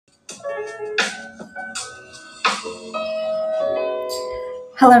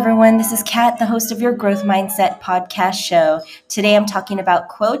Hello, everyone. This is Kat, the host of your Growth Mindset podcast show. Today, I'm talking about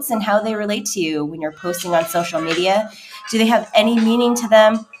quotes and how they relate to you when you're posting on social media. Do they have any meaning to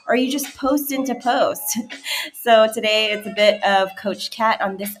them, or are you just posting to post? So today, it's a bit of Coach Kat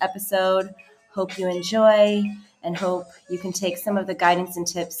on this episode. Hope you enjoy and hope you can take some of the guidance and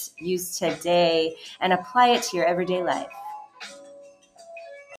tips used today and apply it to your everyday life.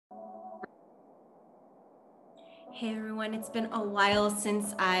 Hey everyone, it's been a while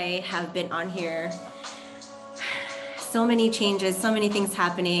since I have been on here. So many changes, so many things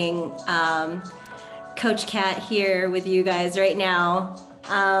happening. Coach Kat here with you guys right now.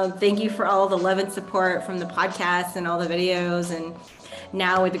 Thank you for all the love and support from the podcast and all the videos, and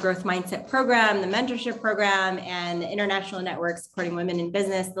now with the Growth Mindset program, the mentorship program, and the international network supporting women in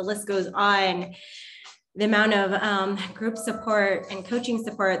business. The list goes on. The amount of group support and coaching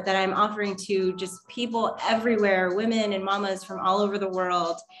support that I'm offering to just people everywhere, women and mamas from all over the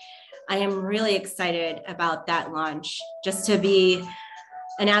world. I am really excited about that launch, just to be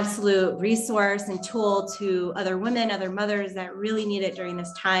an absolute resource and tool to other women, other mothers that really need it during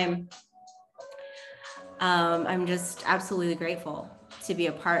this time. I'm just absolutely grateful to be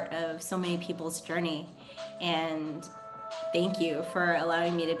a part of so many people's journey. And thank you for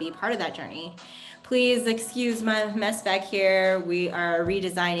allowing me to be part of that journey. Please excuse my mess back here. We are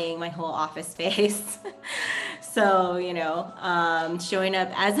redesigning my whole office space. So, showing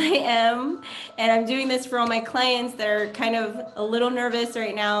up as I am, and I'm doing this for all my clients that are kind of a little nervous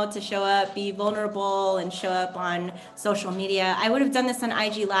right now to show up, be vulnerable, and show up on social media. I would have done this on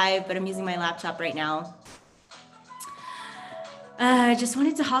IG Live, but I'm using my laptop right now. I just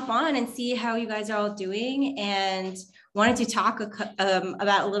wanted to hop on and see how you guys are all doing, and wanted to talk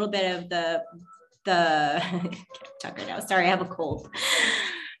about a little bit of the talk right now. Sorry, I have a cold,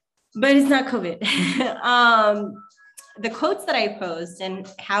 but it's not COVID. The quotes that I post and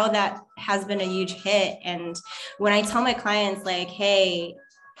how that has been a huge hit. And when I tell my clients, like, hey,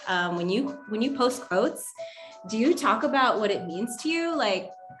 when you post quotes, do you talk about what it means to you?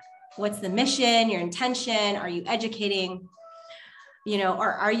 Like, what's the mission, your intention? Are you educating?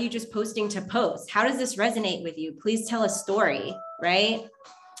 Or are you just posting to post? How does this resonate with you? Please tell a story, right?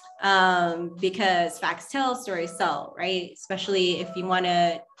 Because facts tell, stories sell, right? Especially if you want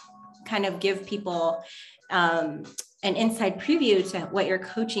to kind of give people an inside preview to what your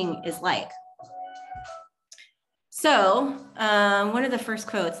coaching is like. So one of the first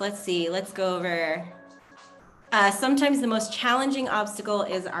quotes, let's go over. Sometimes the most challenging obstacle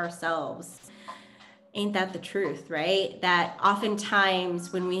is ourselves. Ain't that the truth, right? That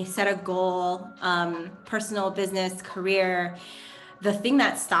oftentimes when we set a goal, personal, business, career, the thing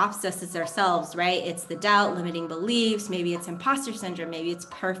that stops us is ourselves, right? It's the doubt, limiting beliefs, maybe it's imposter syndrome, maybe it's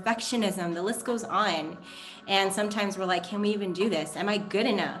perfectionism, the list goes on. And sometimes we're like, can we even do this? Am I good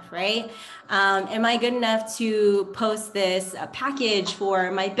enough, right? Am I good enough to post this package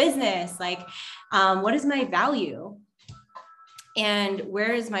for my business? Like, what is my value? And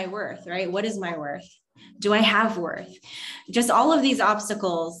where is my worth, right? What is my worth? Do I have worth? Just all of these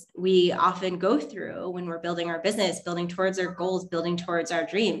obstacles we often go through when we're building our business, building towards our goals, building towards our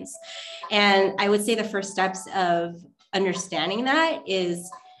dreams. And I would say the first steps of understanding that is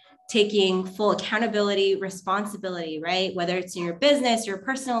taking full accountability, responsibility, right? Whether it's in your business, your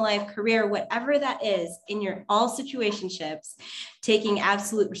personal life, career, whatever that is, in your all situationships, taking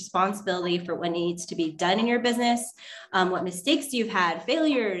absolute responsibility for what needs to be done in your business, what mistakes you've had,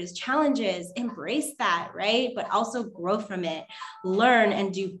 failures, challenges, embrace that, right? But also grow from it, learn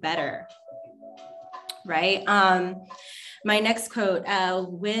and do better, right? My next quote,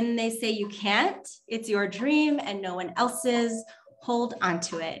 when they say you can't, it's your dream and no one else's. Hold on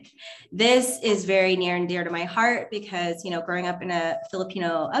to it. This is very near and dear to my heart because, growing up in a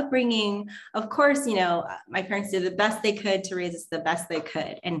Filipino upbringing, of course, my parents did the best they could to raise us the best they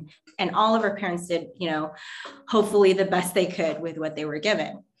could. And all of our parents did, hopefully the best they could with what they were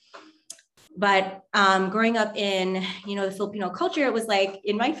given. But growing up in, the Filipino culture, it was like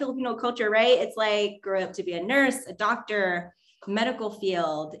in my Filipino culture, right? It's like grow up to be a nurse, a doctor, medical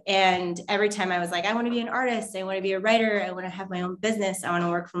field. And every time I was like, I want to be an artist. I want to be a writer. I want to have my own business. I want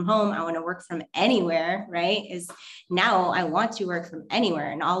to work from home. I want to work from anywhere, right? Now I want to work from anywhere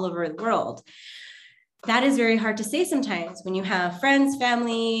and all over the world. That is very hard to say sometimes when you have friends,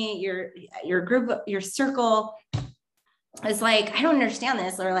 family, your group, your circle. It's like, I don't understand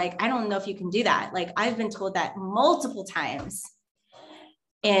this, or like, I don't know if you can do that. Like, I've been told that multiple times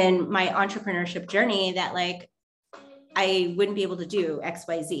in my entrepreneurship journey that like, I wouldn't be able to do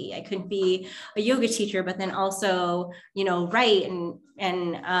XYZ. I couldn't be a yoga teacher, but then also, you know, write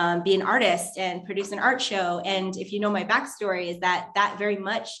and be an artist and produce an art show. And if you know my backstory, is that very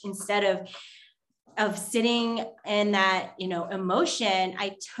much, instead of sitting in that, you know, emotion,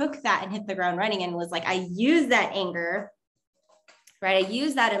 I took that and hit the ground running and was like, I use that anger, right? I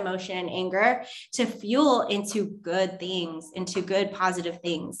use that emotion and anger to fuel into good things, into good positive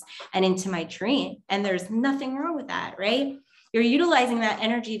things, and into my dream. And there's nothing wrong with that, right? You're utilizing that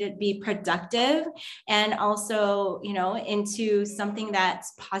energy to be productive and also, you know, into something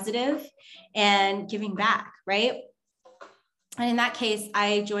that's positive and giving back, right? And in that case,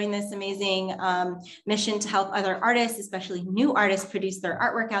 I joined this amazing mission to help other artists, especially new artists, produce their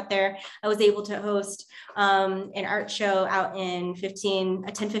artwork out there. I was able to host an art show out in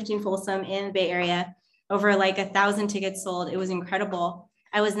 1015 Folsom in the Bay Area. Over like 1,000 tickets sold. It was incredible.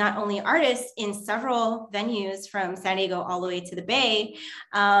 I was not only artist in several venues from San Diego all the way to the Bay.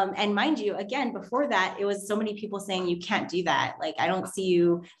 And mind you, again, before that, it was so many people saying, you can't do that. Like, I don't see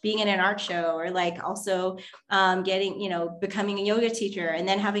you being in an art show, or like also getting, you know, becoming a yoga teacher and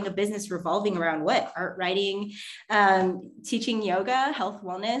then having a business revolving around what? Art, writing, teaching yoga, health,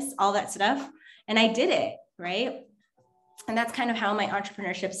 wellness, all that stuff. And I did it, right? And that's kind of how my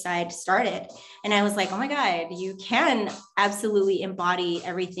entrepreneurship side started. And I was like, oh my God, you can absolutely embody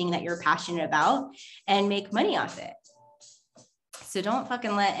everything that you're passionate about and make money off it. So don't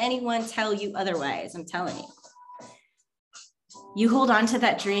fucking let anyone tell you otherwise. I'm telling you. You hold on to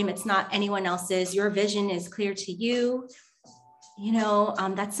that dream. It's not anyone else's. Your vision is clear to you. You know,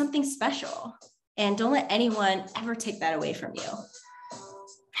 that's something special. And don't let anyone ever take that away from you.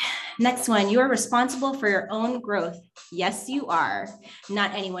 Next one, you are responsible for your own growth. Yes, you are.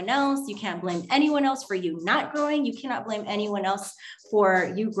 Not anyone else. You can't blame anyone else for you not growing. You cannot blame anyone else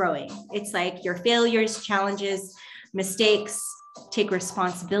for you growing. It's like your failures, challenges, mistakes, take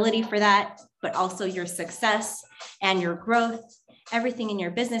responsibility for that, but also your success and your growth, everything in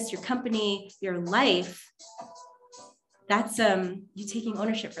your business, your company, your life. That's you taking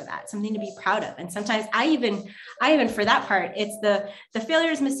ownership for that, something to be proud of. And sometimes I even for that part, it's the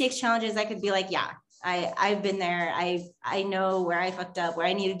failures, mistakes, challenges. I could be like, yeah, I've been there. I know where I fucked up, where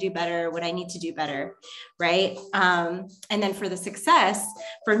I need to do better, what I need to do better, right? And then for the success,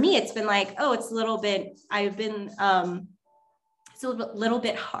 for me, it's been like, oh, it's a little bit. It's a little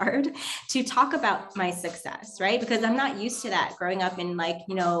bit hard to talk about my success, right? Because I'm not used to that. Growing up in, like,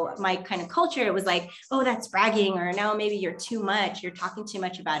 you know, my kind of culture, it was like, oh, that's bragging, or now maybe you're too much, you're talking too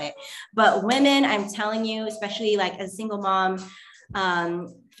much about it. But women, I'm telling you, especially like as a single mom,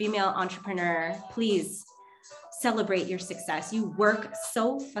 female entrepreneur, please celebrate your success. You work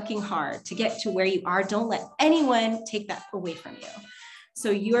so fucking hard to get to where you are. Don't let anyone take that away from you. So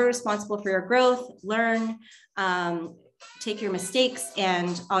you are responsible for your growth. Learn, take your mistakes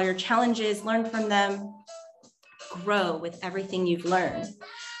and all your challenges, learn from them, grow with everything you've learned.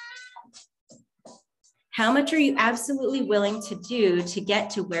 How much are you absolutely willing to do to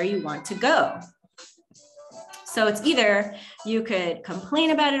get to where you want to go? So it's either you could complain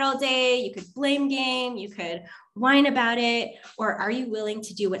about it all day, you could blame game, you could whine about it, or are you willing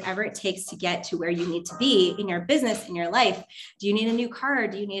to do whatever it takes to get to where you need to be in your business, in your life? Do you need a new car?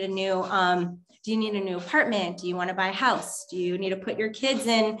 Do you need a new apartment? Do you want to buy a house? Do you need to put your kids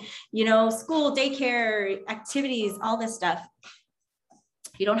in, you know, school, daycare, activities, all this stuff?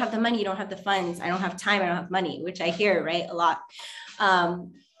 If you don't have the money, you don't have the funds. I don't have time, I don't have money, which I hear, right, a lot.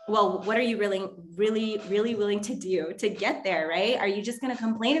 Well, what are you really willing to do to get there, right? Are you just going to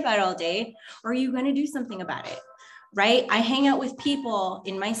complain about it all day, or are you going to do something about it, right? I hang out with people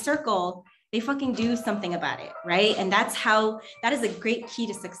in my circle, they fucking do something about it, right? And that is a great key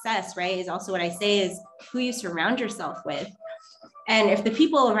to success, right? Is also what I say is who you surround yourself with. And if the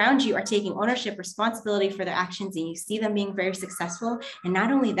people around you are taking ownership, responsibility for their actions, and you see them being very successful, and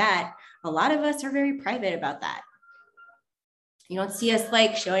not only that, a lot of us are very private about that. You don't see us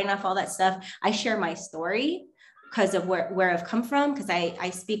like showing off all that stuff. I share my story because of where I've come from, because I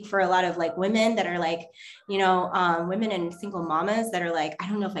speak for a lot of like women that are like, you know, women and single mamas that are like, I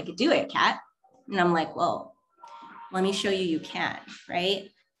don't know if I could do it, Kat. And I'm like, well, let me show you, you can, right?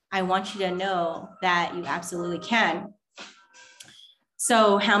 I want you to know that you absolutely can.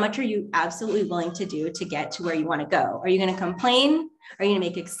 So how much are you absolutely willing to do to get to where you want to go? Are you going to complain? Are you going to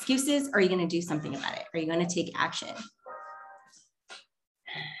make excuses? Or are you going to do something about it? Are you going to take action?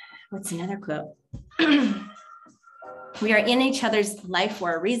 What's another quote? We are in each other's life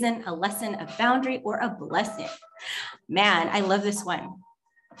for a reason, a lesson, a boundary, or a blessing. Man, I love this one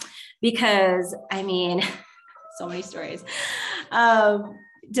because, I mean, so many stories.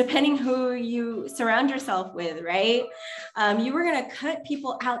 depending who you surround yourself with, right? You are going to cut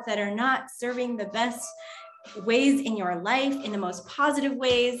people out that are not serving the best ways in your life, in the most positive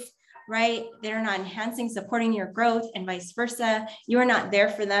ways, right? They're not enhancing, supporting your growth, and vice versa. You are not there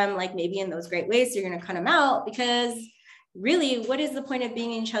for them, like maybe in those great ways. So you're going to cut them out, because really, what is the point of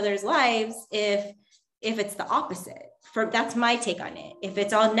being in each other's lives if it's the opposite? That's my take on it. If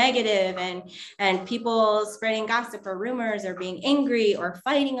it's all negative and people spreading gossip or rumors or being angry or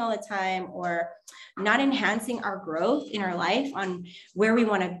fighting all the time, or not enhancing our growth in our life on where we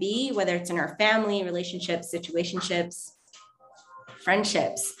want to be, whether it's in our family, relationships, situationships,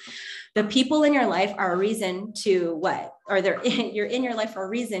 friendships, the people in your life are a reason to what? Or you're in your life for a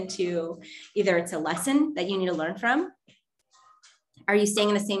reason to, either it's a lesson that you need to learn from. Are you staying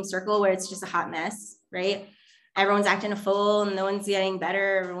in the same circle where it's just a hot mess, right? Everyone's acting a fool and no one's getting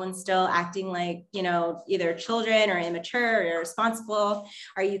better. Everyone's still acting like, either children or immature or irresponsible.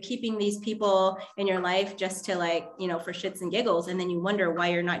 Are you keeping these people in your life just to for shits and giggles? And then you wonder why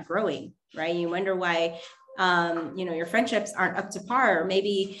you're not growing, right? You wonder why, your friendships aren't up to par. Or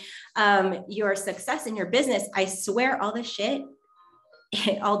maybe your success in your business, I swear all this shit,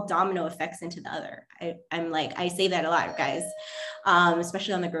 it all domino effects into the other. I say that a lot, guys,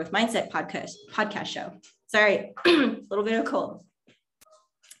 especially on the Growth Mindset podcast show. Sorry, a little bit of cold.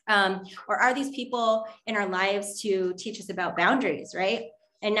 Or are these people in our lives to teach us about boundaries, right?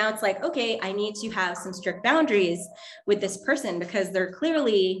 And now it's like, okay, I need to have some strict boundaries with this person because they're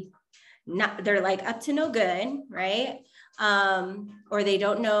clearly not, they're like up to no good, right? Or they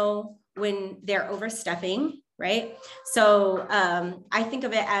don't know when they're overstepping, right? So I think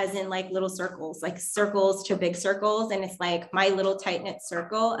of it as in like little circles, like circles to big circles. And it's like my little tight knit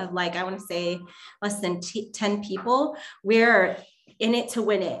circle of like, I want to say less than 10 people. We're in it to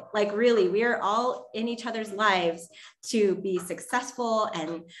win it. Like really, we are all in each other's lives to be successful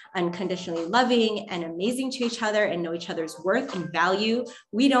and unconditionally loving and amazing to each other and know each other's worth and value.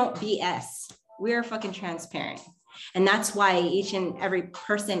 We don't BS. We're fucking transparent. And that's why each and every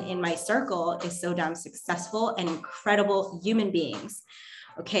person in my circle is so damn successful and incredible human beings.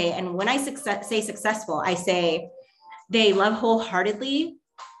 Okay. And when I say successful, I say they love wholeheartedly.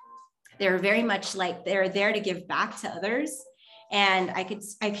 They're very much like they're there to give back to others. And I could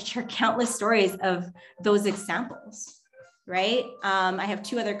share countless stories of those examples, right? I have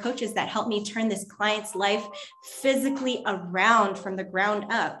 2 other coaches that helped me turn this client's life physically around from the ground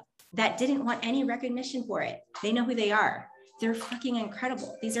up that didn't want any recognition for it. They know who they are. They're fucking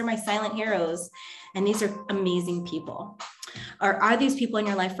incredible. These are my silent heroes, and these are amazing people. Or are these people in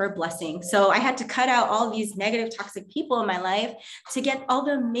your life for a blessing? So I had to cut out all these negative, toxic people in my life to get all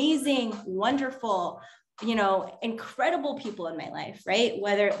the amazing, wonderful, incredible people in my life, right?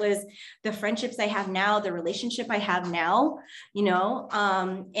 Whether it was the friendships I have now, the relationship I have now,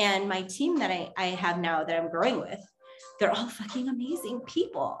 and my team that I have now that I'm growing with, they're all fucking amazing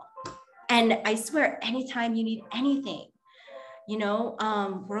people. And I swear, anytime you need anything,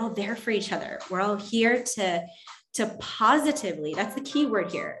 we're all there for each other. We're all here to positively, that's the key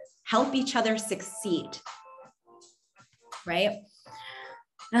word here, help each other succeed, right?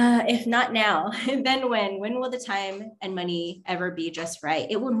 If not now, then when? When will the time and money ever be just right?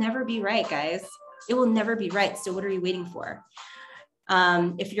 It will never be right, guys. It will never be right. So what are you waiting for?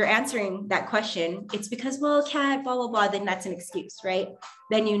 If you're answering that question, it's because, well, Kat, blah, blah, blah, then that's an excuse, right?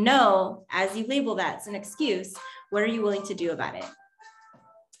 Then as you label that, it's an excuse, what are you willing to do about it?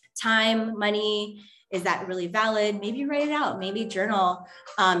 Time, money, is that really valid? Maybe write it out, maybe journal.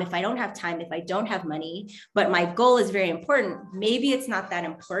 If I don't have time, if I don't have money, but my goal is very important, maybe it's not that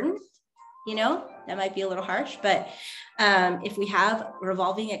important, that might be a little harsh, but if we have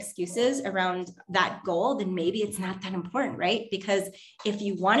revolving excuses around that goal, then maybe it's not that important, right? Because if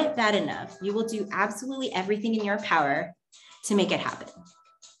you want it bad enough, you will do absolutely everything in your power to make it happen.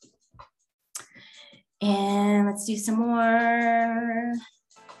 And let's do some more.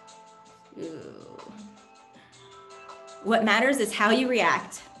 Ooh. What matters is how you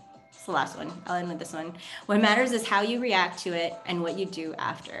react. It's the last one. I'll end with this one. What matters is how you react to it and what you do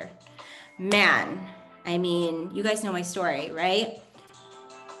after. Man, I mean, you guys know my story, right?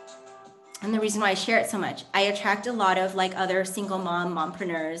 And the reason why I share it so much, I attract a lot of other single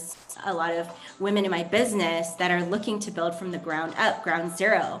mompreneurs, a lot of women in my business that are looking to build from the ground up, ground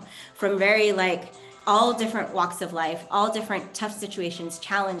zero, from very all different walks of life, all different tough situations,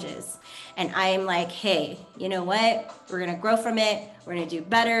 challenges. And I'm like, hey, you know what? We're going to grow from it. We're going to do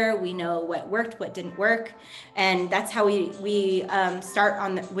better. We know what worked, what didn't work. And that's how we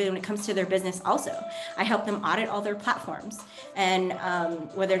start when it comes to their business also. I help them audit all their platforms. And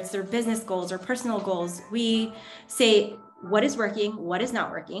whether it's their business goals or personal goals, we say, what is working, what is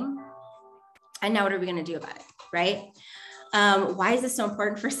not working, and now what are we going to do about it, right? Why is this so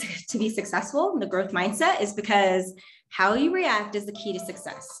important for to be successful? The growth mindset is because how you react is the key to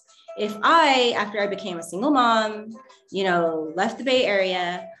success. If I, after I became a single mom, you know, left the Bay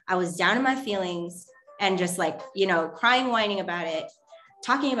Area, I was down in my feelings and just like, you know, crying, whining about it,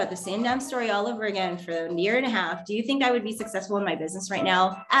 talking about the same damn story all over again for a year and a half, do you think I would be successful in my business right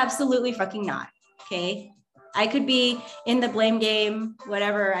now? Absolutely fucking not. Okay. I could be in the blame game,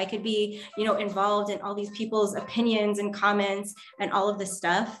 whatever. I could be, you know, involved in all these people's opinions and comments and all of this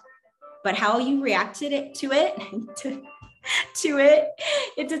stuff. But how you reacted to it,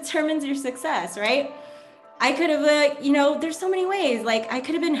 it determines your success, right? I could have, you know, there's so many ways. Like I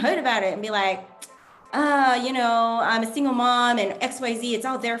could have been hood about it and be like, you know, I'm a single mom and XYZ, it's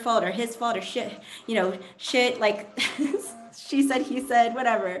all their fault or his fault or shit, you know, shit, like she said, he said,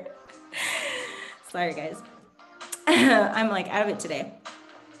 whatever. Sorry, guys. I'm like out of it today.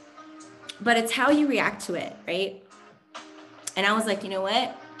 But it's how you react to it, right? And I was like, you know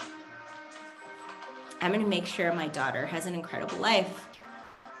what? I'm going to make sure my daughter has an incredible life.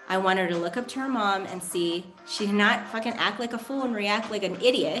 I want her to look up to her mom and see she did not fucking act like a fool and react like an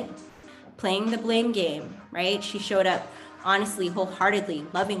idiot playing the blame game, right? She showed up honestly, wholeheartedly,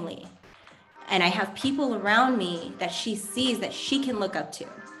 lovingly. And I have people around me that she sees that she can look up to,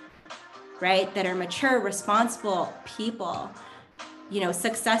 right? That are mature, responsible people, you know,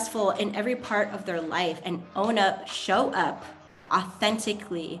 successful in every part of their life and own up, show up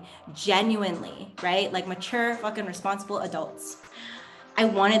authentically, genuinely, right? Like mature, fucking responsible adults. I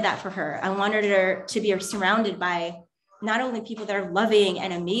wanted that for her. I wanted her to be surrounded by not only people that are loving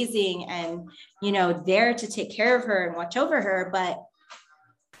and amazing and, you know, there to take care of her and watch over her, but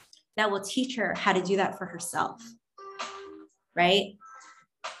that will teach her how to do that for herself, right?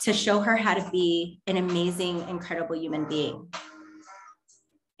 To show her how to be an amazing, incredible human being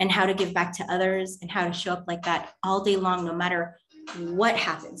and how to give back to others and how to show up like that all day long, no matter what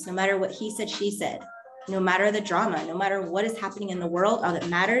happens, no matter what he said, she said, no matter the drama, no matter what is happening in the world, all that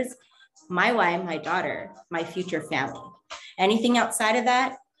matters, my wife, my daughter, my future family. Anything outside of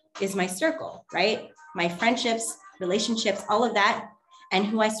that is my circle, right? My friendships, relationships, all of that, and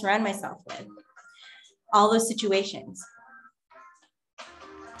who I surround myself with, all those situations.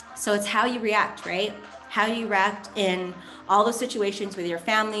 So it's how you react, right? How you react in all those situations with your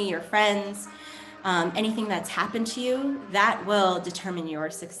family, your friends, anything that's happened to you, that will determine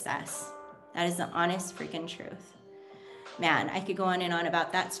your success. That is the honest freaking truth. Man, I could go on and on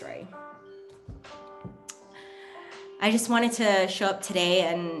about that story. I just wanted to show up today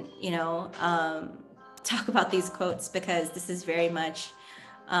and, you know, talk about these quotes because this is very much,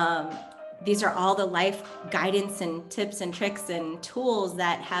 these are all the life guidance and tips and tricks and tools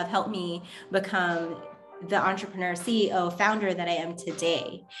that have helped me become the entrepreneur, CEO, founder that I am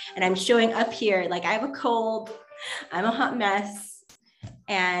today. And I'm showing up here like I have a cold, I'm a hot mess,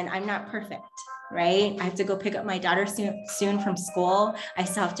 and I'm not perfect, right? I have to go pick up my daughter soon from school. I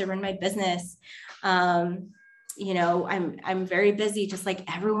still have to run my business. You know, I'm very busy, just like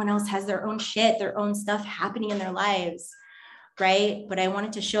everyone else has their own shit, their own stuff happening in their lives, right? But I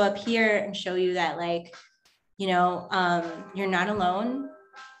wanted to show up here and show you that, like, you know, you're not alone.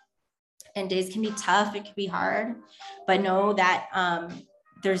 And days can be tough, it can be hard, but know that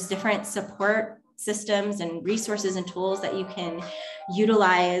there's different support systems and resources and tools that you can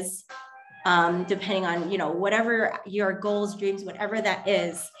utilize depending on, you know, whatever your goals, dreams, whatever that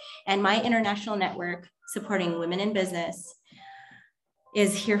is. And my international network supporting women in business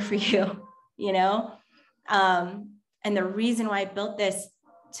is here for you, you know? And the reason why I built this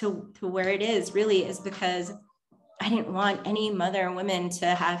to where it is really is because I didn't want any mother or woman to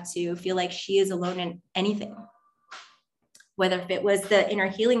have to feel like she is alone in anything. Whether if it was the inner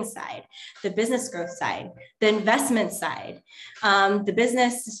healing side, the business growth side, the investment side, the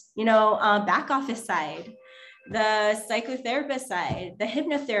business, you know, back office side, the psychotherapist side, the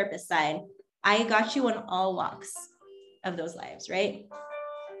hypnotherapist side. I got you on all walks of those lives, right?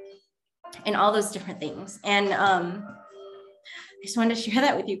 And all those different things. And I just wanted to share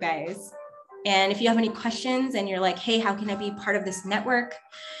that with you guys. And if you have any questions and you're like, hey, how can I be part of this network?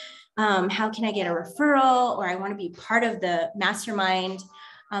 How can I get a referral? Or I want to be part of the mastermind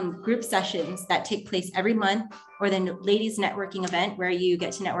group sessions that take place every month, or the ladies networking event where you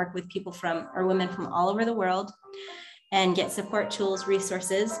get to network with people from, or women from all over the world and get support tools,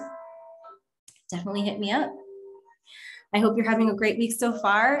 resources, definitely hit me up. I hope you're having a great week so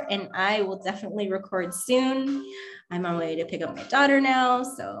far, and I will definitely record soon. I'm on my way to pick up my daughter now,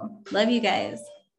 so love you guys.